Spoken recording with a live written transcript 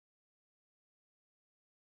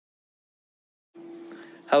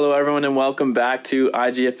Hello everyone and welcome back to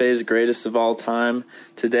IGFA's Greatest of All Time.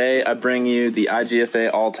 Today I bring you the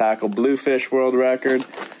IGFA All-Tackle Bluefish World Record.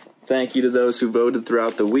 Thank you to those who voted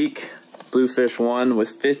throughout the week. Bluefish won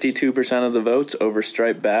with 52% of the votes over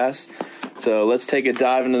striped bass. So let's take a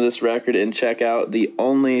dive into this record and check out the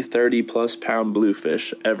only 30-plus pound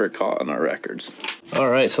bluefish ever caught on our records.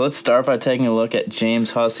 Alright, so let's start by taking a look at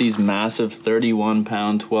James Hussey's massive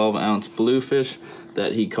 31-pound, 12-ounce bluefish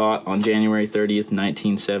that he caught on January 30th,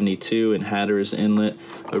 1972 in Haddad's Inlet.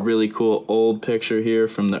 A really cool old picture here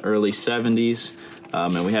from the early 70s.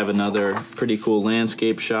 And we have another pretty cool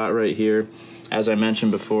landscape shot right here. As I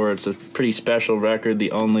mentioned before, it's a pretty special record,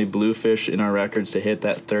 the only bluefish in our records to hit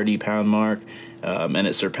that 30-pound mark, and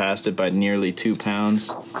it surpassed it by nearly 2 pounds.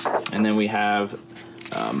 And then we have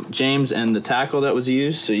James and the tackle that was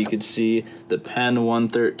used, so you could see the Penn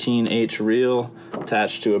 113H reel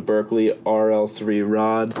attached to a Berkeley RL3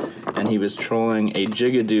 rod, and he was trolling a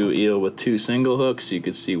jigadoo eel with 2 single hooks. So you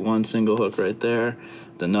could see 1 single hook right there,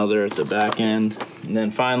 another at the back end, and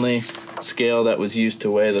then finally scale that was used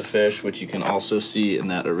to weigh the fish, which you can also see in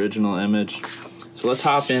that original image. So let's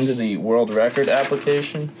hop into the world record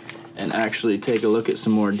application and actually take a look at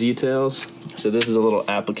some more details. So this is a little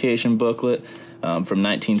application booklet from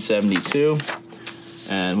 1972,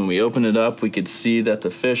 and when we open it up, we could see that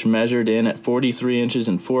the fish measured in at 43 inches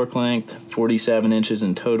in fork length, 47 inches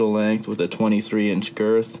in total length with a 23-inch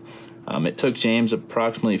girth. It took James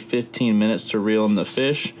approximately 15 minutes to reel in the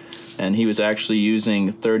fish, and he was actually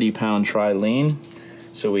using 30-pound trilene.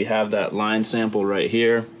 So we have that line sample right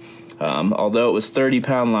here. Although it was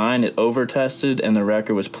 30-pound line, it over-tested, and the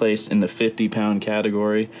record was placed in the 50-pound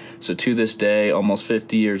category. So to this day, almost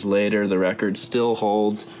 50 years later, the record still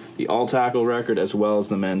holds the all-tackle record as well as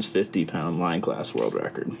the men's 50-pound line class world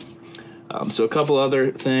record. So a couple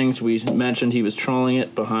other things. We mentioned he was trolling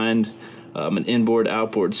it behind an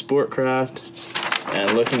inboard-outboard sport craft.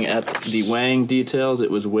 And looking at the weighing details, it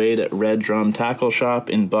was weighed at Red Drum Tackle Shop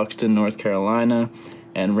in Buxton, North Carolina.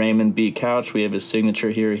 And Raymond B. Couch, we have his signature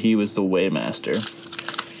here. He was the weighmaster.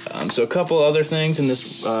 So a couple other things in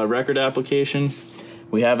this record application.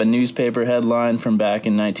 We have a newspaper headline from back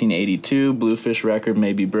in 1982. Bluefish record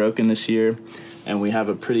may be broken this year. And we have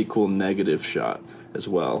a pretty cool negative shot as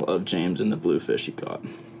well of James and the bluefish he caught.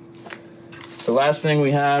 So last thing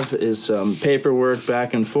we have is some paperwork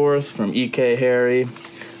back and forth from E.K. Harry,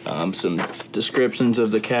 some descriptions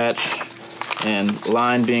of the catch, and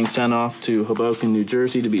line being sent off to Hoboken, New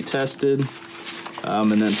Jersey to be tested,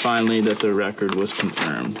 and then finally that the record was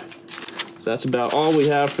confirmed. So that's about all we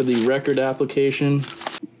have for the record application.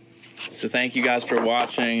 So thank you guys for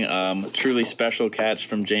watching. Truly special catch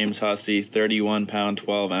from James Hussey, 31-pound,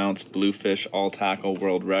 12-ounce bluefish all-tackle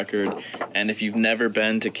world record. And if you've never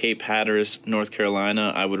been to Cape Hatteras, North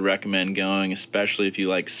Carolina, I would recommend going, especially if you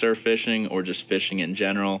like surf fishing or just fishing in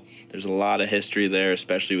general. There's a lot of history there,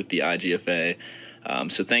 especially with the IGFA.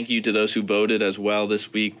 So thank you to those who voted as well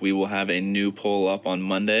this week. We will have a new poll up on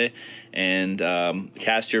Monday, and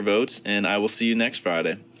cast your votes, and I will see you next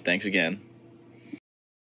Friday. Thanks again.